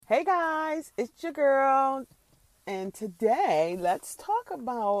Hey guys, it's your girl, and today let's talk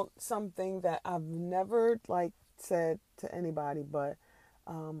about something that I've never said to anybody, but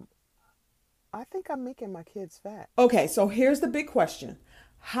um, I think I'm making my kids fat. Okay, so here's the big question.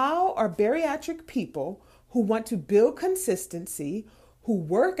 How are bariatric people who want to build consistency, who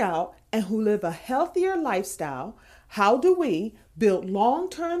work out, and who live a healthier lifestyle, how do we build long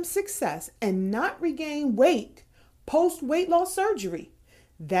term success and not regain weight post weight loss surgery?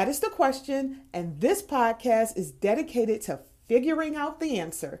 That is the question, and this podcast is dedicated to figuring out the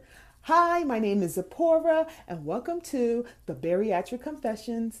answer. Hi, my name is Zipporah, and welcome to the Bariatric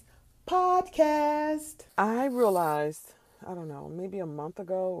Confessions podcast. I realized, I don't know, maybe a month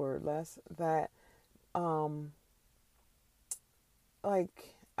ago or less, that um I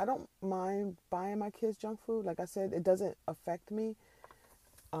don't mind buying my kids junk food. Like I said, it doesn't affect me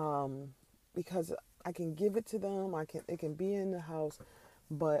um because I can give it to them. It can be in the house,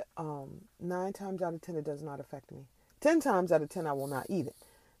 but 9 times out of 10 it does not affect me. 10 times out of 10 I will not eat it.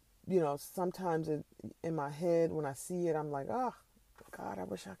 Sometimes in my head when I see it, I'm like, oh God, I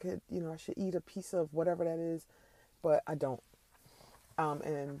wish I could, I should eat a piece of whatever that is, but I don't.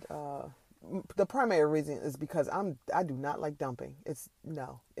 And the primary reason is because I do not like dumping.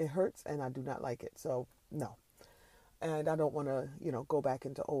 No, it hurts and I do not like it. So no, and I don't want to, go back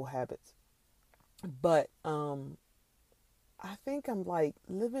into old habits. But I think I'm like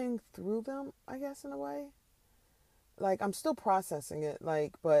living through them, I guess, in a way. Like I'm still processing it,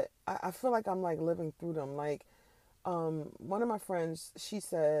 but I feel like I'm like living through them. One of my friends, she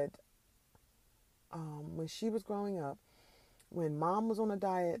said, when she was growing up, when mom was on a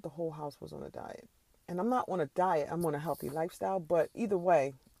diet, the whole house was on a diet. And I'm not on a diet, I'm on a healthy lifestyle. But either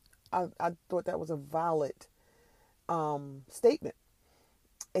way, I thought that was a valid statement.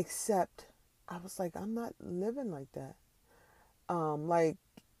 Except I was like, I'm not living like that. Like,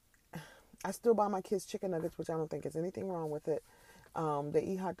 I still buy my kids chicken nuggets, which I don't think is anything wrong with it. They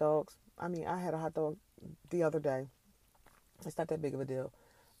eat hot dogs. I mean, I had a hot dog the other day. It's not that big of a deal.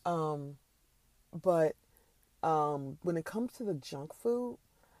 Um, but when it comes to the junk food,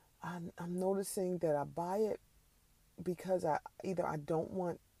 I'm noticing that I buy it because I don't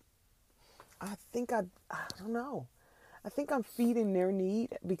want. I don't know. I think I'm feeding their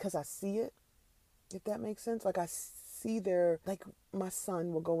need because I see it. If that makes sense, like I see like my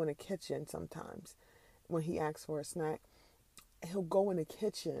son will go in the kitchen sometimes when he asks for a snack. He'll go in the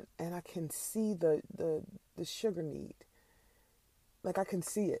kitchen and I can see the sugar need. Like I can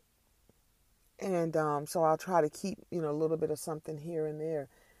see it. And so I'll try to keep, a little bit of something here and there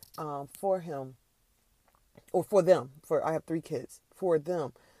for him or for them. For I have 3 kids for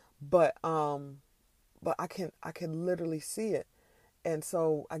them, but but I can literally see it, and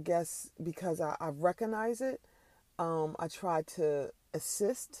so I guess because I recognize it, I try to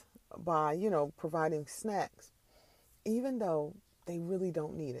assist by providing snacks, even though they really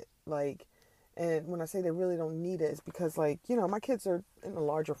don't need it. And when I say they really don't need it, it's because my kids are in a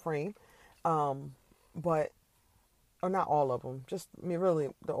larger frame, um, but or not all of them, just I mean really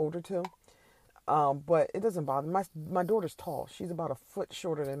the older two. But it doesn't bother me. My daughter's tall. She's about a foot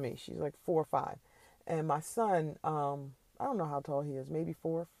shorter than me. She's like 4 or 5, and my son, I don't know how tall he is. Maybe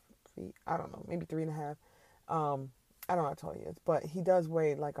 4 feet. I don't know. Maybe 3.5. I don't know how tall he is, but he does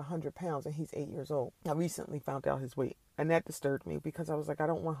weigh like 100 pounds, and he's 8 years old. I recently found out his weight, and that disturbed me because I was like, I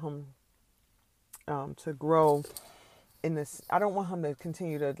don't want him to grow in this. I don't want him to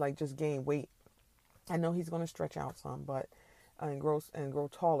continue to like just gain weight. I know he's going to stretch out some, but and grow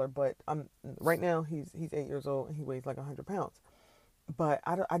taller. But right now he's 8 years old and he weighs like 100 pounds. But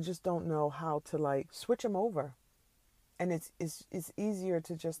I just don't know how to like switch him over. And it's easier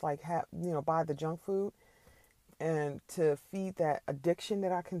to just like have buy the junk food and to feed that addiction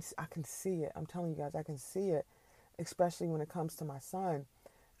that I can see it. I'm telling you guys, I can see it, especially when it comes to my son.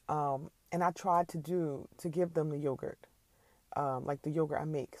 And I tried to give them the yogurt, like the yogurt I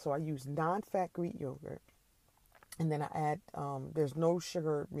make. So I use non-fat Greek yogurt, and then I add. There's no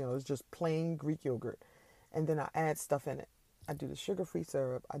sugar. It's just plain Greek yogurt, and then I add stuff in it. I do the sugar-free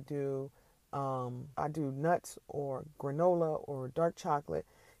syrup. I do nuts or granola or dark chocolate.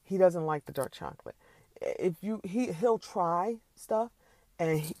 He doesn't like the dark chocolate. If you he'll try stuff,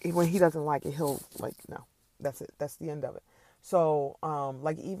 and when he doesn't like it, he'll like no. That's it. That's the end of it. So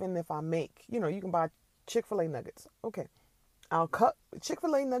like even if I make, you can buy Chick-fil-A nuggets. Okay, I'll cut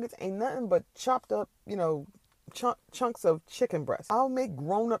Chick-fil-A nuggets ain't nothing but chopped up, chunks of chicken breast. I'll make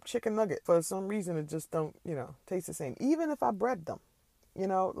grown up chicken nuggets. For some reason, it just don't, taste the same. Even if I bread them,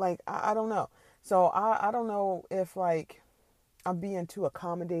 I don't know. So I don't know if like I'm being too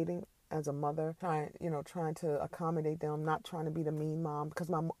accommodating as a mother, trying to accommodate them, not trying to be the mean mom, because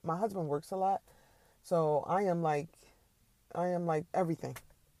my husband works a lot. So I am like everything.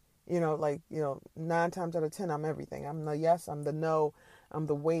 9 times out of 10, I'm everything. I'm the yes, I'm the no, I'm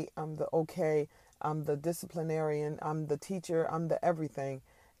the wait, I'm the okay, I'm the disciplinarian, I'm the teacher, I'm the everything.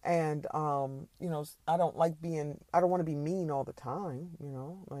 And, I don't want to be mean all the time,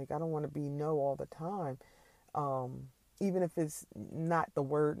 like I don't want to be no all the time. Um, Even if it's not the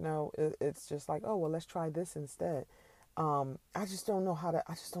word no, it's just like, oh, well, let's try this instead. I just don't know how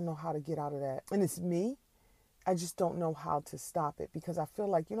to get out of that. And it's me. I just don't know how to stop it, because I feel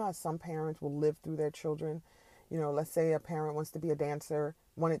like, how some parents will live through their children. Let's say a parent wanted to be a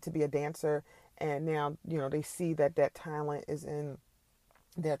dancer, and now, they see that talent is in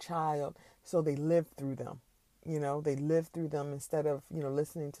their child. So they live through them. They live through them instead of,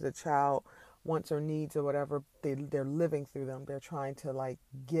 listening to the child wants or needs or whatever. They're living through them. They're trying to like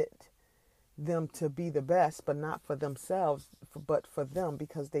get them to be the best, but not for themselves, but for them,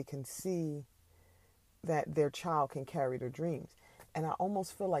 because they can see that their child can carry their dreams. And I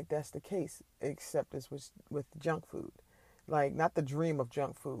almost feel like that's the case, except it's with junk food. Like, not the dream of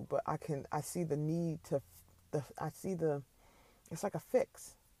junk food, but I see the need to, it's like a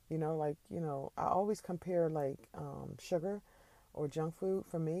fix, I always compare like sugar or junk food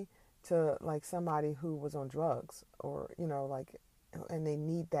for me to like somebody who was on drugs, or, and they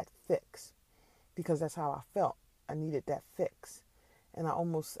need that fix, because that's how I felt. I needed that fix. And I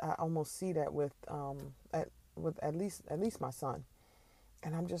almost see that with at least my son.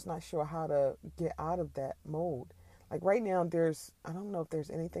 And I'm just not sure how to get out of that mode. Like right now, I don't know if there's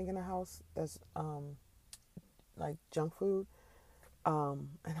anything in the house that's like junk food. And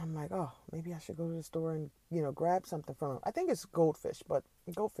I'm like, oh, maybe I should go to the store and, grab something from them. I think it's goldfish, but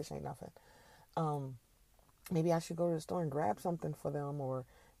goldfish ain't nothing. Maybe I should go to the store and grab something for them, or,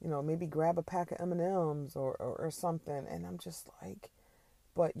 maybe grab a pack of M&Ms or something. And I'm just like,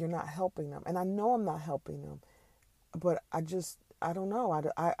 but you're not helping them. And I know I'm not helping them, but I don't know.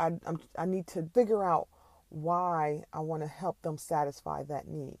 I need to figure out why I want to help them satisfy that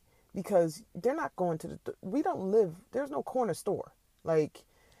need, because they're not going to there's no corner store. Like,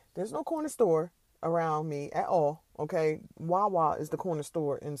 there's no corner store around me at all. Okay. Wawa is the corner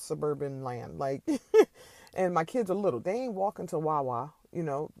store in suburban land. Like, and my kids are little. They ain't walking to Wawa.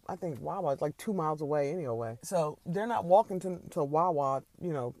 I think Wawa is like 2 miles away anyway. So they're not walking to Wawa,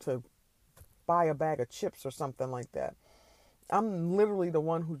 to buy a bag of chips or something like that. I'm literally the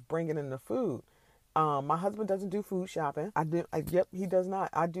one who's bringing in the food. My husband doesn't do food shopping. Yep, he does not.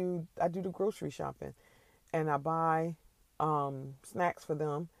 I do the grocery shopping, and I buy snacks for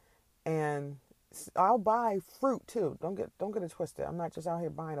them, and I'll buy fruit too. Don't get it twisted. I'm not just out here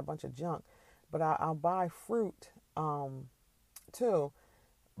buying a bunch of junk, but I'll buy fruit too.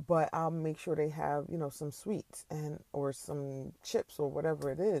 But I'll make sure they have, some sweets or some chips or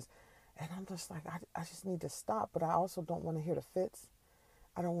whatever it is. And I'm just like, I just need to stop. But I also don't want to hear the fits.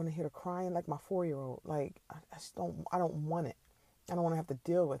 I don't want to hear the crying like my 4-year-old. Like, I don't want it. I don't want to have to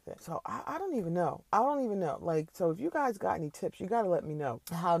deal with it. So I don't even know. Like, so if you guys got any tips, you got to let me know.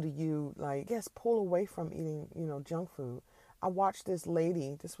 How do you, like, pull away from eating, junk food? I watched this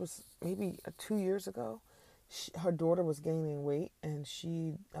lady, this was maybe 2 years ago. Her daughter was gaining weight, and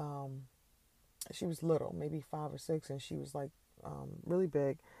she was little, maybe 5 or 6, and she was like really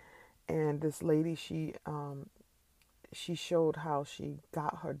big. And this lady, she showed how she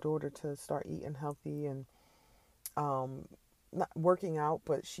got her daughter to start eating healthy and not working out,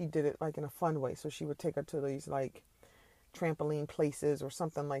 but she did it like in a fun way. So she would take her to these like trampoline places or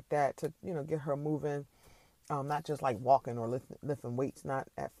something like that to, get her moving, not just like walking or lifting weights, not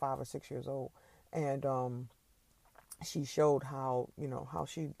at 5 or 6 years old. And she showed how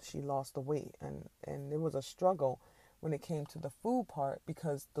she lost the weight, and it was a struggle when it came to the food part,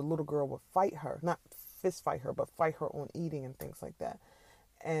 because the little girl would fight her, not fist fight her, but fight her on eating and things like that.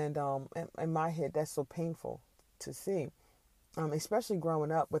 And in my head, that's so painful to see, especially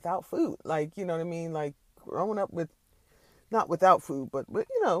growing up without food. Like, you know what I mean? Like, growing up not without food, but with,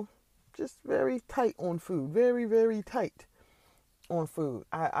 just very tight on food, very, very tight on food.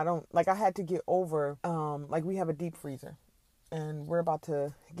 I don't, like, I had to get over, like, we have a deep freezer, and we're about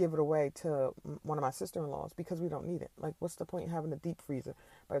to give it away to one of my sister-in-laws because we don't need it. Like, what's the point in having a deep freezer?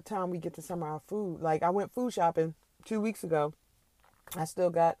 By the time we get to some of our food, like, I went food shopping 2 weeks ago. I still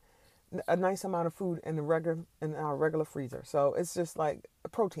got a nice amount of food in our regular freezer. So it's just like,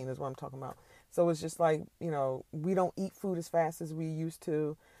 protein is what I'm talking about. So it's just like, we don't eat food as fast as we used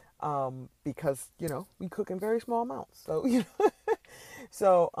to, because, we cook in very small amounts. So,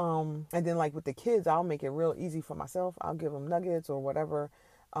 So, and then like with the kids, I'll make it real easy for myself. I'll give them nuggets or whatever.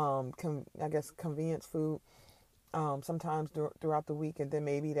 I guess convenience food, sometimes throughout the week, and then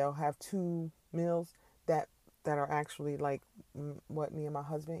maybe they'll have 2 meals that are actually like what me and my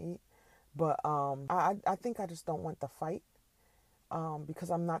husband eat. But I think I just don't want the fight, because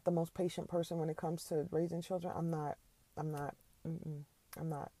I'm not the most patient person when it comes to raising children. I'm not mm-mm, I'm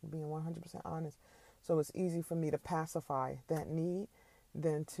not being 100% honest. So it's easy for me to pacify that need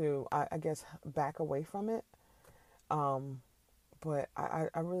than to, I guess, back away from it. Um, but I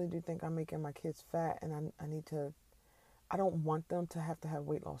really do think I'm making my kids fat, and I need to, I don't want them to have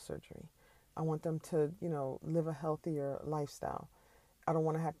weight loss surgery. I want them to, live a healthier lifestyle. I don't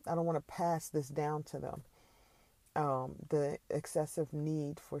want to pass this down to them. The excessive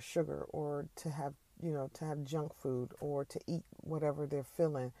need for sugar, or to have junk food, or to eat whatever they're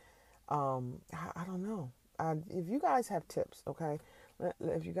feeling. I don't know. If you guys have tips, okay,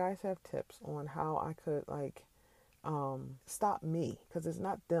 if you guys have tips on how I could stop me, because it's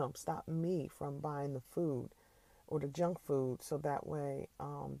not them, stop me from buying the food or the junk food, so that way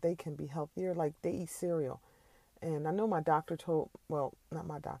they can be healthier. Like, they eat cereal. And I know my doctor not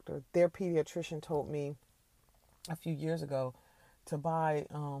my doctor, their pediatrician told me a few years ago to buy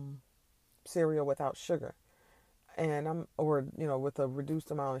cereal without sugar. And with a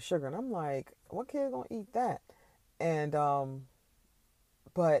reduced amount of sugar. And I'm like, what kid gonna eat that? And,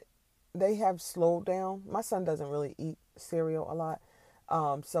 but they have slowed down. My son doesn't really eat cereal a lot.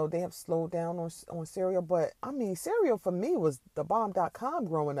 So they have slowed down on cereal. But I mean, cereal for me was the bomb.com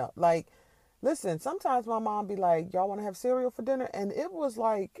growing up. Like, listen, sometimes my mom be like, y'all want to have cereal for dinner? And it was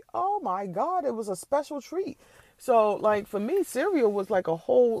like, oh my God, it was a special treat. So like for me, cereal was like a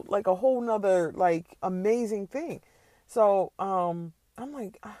whole nother like amazing thing. So I'm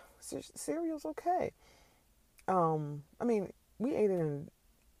like, cereal's okay. I mean, we ate it in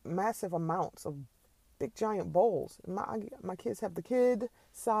massive amounts of big giant bowls. My kids have the kid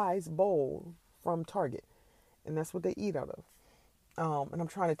size bowl from Target, and that's what they eat out of. And I'm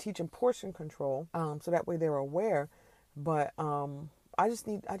trying to teach them portion control, so that way they're aware. But I just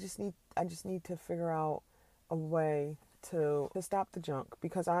need to figure out a way to stop the junk,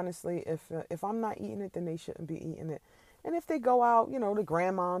 because honestly, if I'm not eating it, then they shouldn't be eating it. And if they go out, to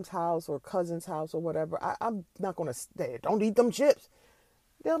grandmom's house or cousin's house or whatever, I'm not going to stay. Don't eat them chips.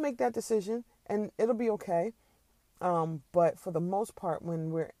 They'll make that decision, and it'll be okay. But for the most part,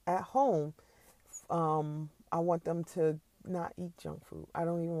 when we're at home, I want them to not eat junk food. I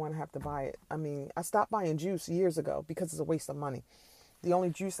don't even want to have to buy it. I mean, I stopped buying juice years ago because it's a waste of money. The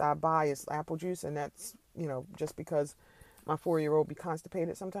only juice I buy is apple juice, and that's, just because my 4-year-old be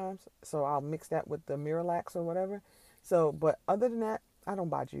constipated sometimes. So I'll mix that with the Miralax or whatever. So, but other than that, I don't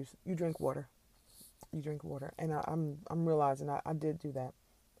buy juice. You drink water. And I'm realizing I did do that.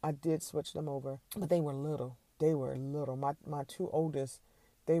 I did switch them over, but they were little. My 2 oldest,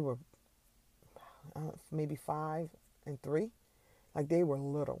 they were maybe 5 and 3. Like, they were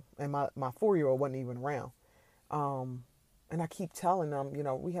little, and my 4-year-old wasn't even around. And I keep telling them,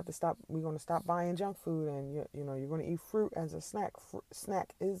 we have to stop. We're going to stop buying junk food, and you're going to eat fruit as a snack.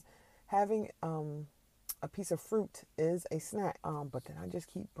 Snack is having a piece of fruit is a snack. But then I just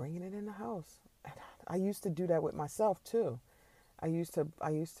keep bringing it in the house. And I used to do that with myself too. I used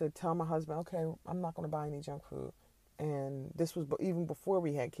to tell my husband, okay, I'm not going to buy any junk food, and this was even before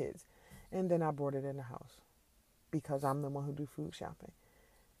we had kids. And then I brought it in the house because I'm the one who do food shopping.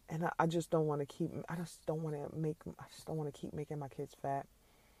 And I just don't want to keep making my kids fat.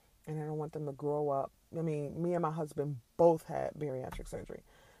 And I don't want them to grow up. I mean, me and my husband both had bariatric surgery.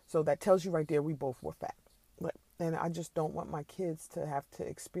 So that tells you right there we both were fat. And I just don't want my kids to have to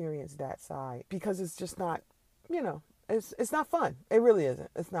experience that side, because it's just not, it's not fun. It really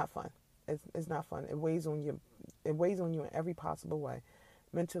isn't. It's not fun. It's not fun. It weighs on you. It weighs on you in every possible way,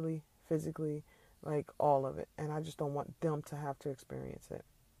 mentally, physically, like all of it. And I just don't want them to have to experience it.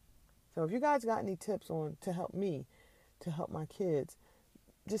 So if you guys got any tips to help me, to help my kids,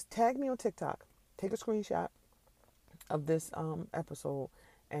 just tag me on TikTok. Take a screenshot of this episode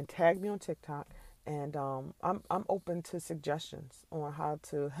and tag me on TikTok. And I'm open to suggestions on how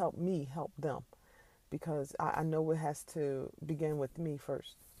to help me help them, because I know it has to begin with me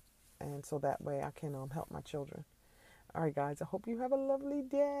first. And so that way I can help my children. All right, guys, I hope you have a lovely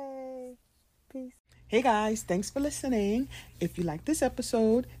day. Peace. Hey, guys, thanks for listening. If you like this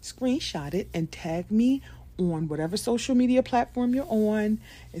episode, screenshot it and tag me on whatever social media platform you're on,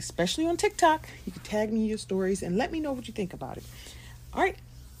 especially on TikTok. You can tag me in your stories and let me know what you think about it. All right,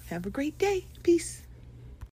 have a great day. Peace.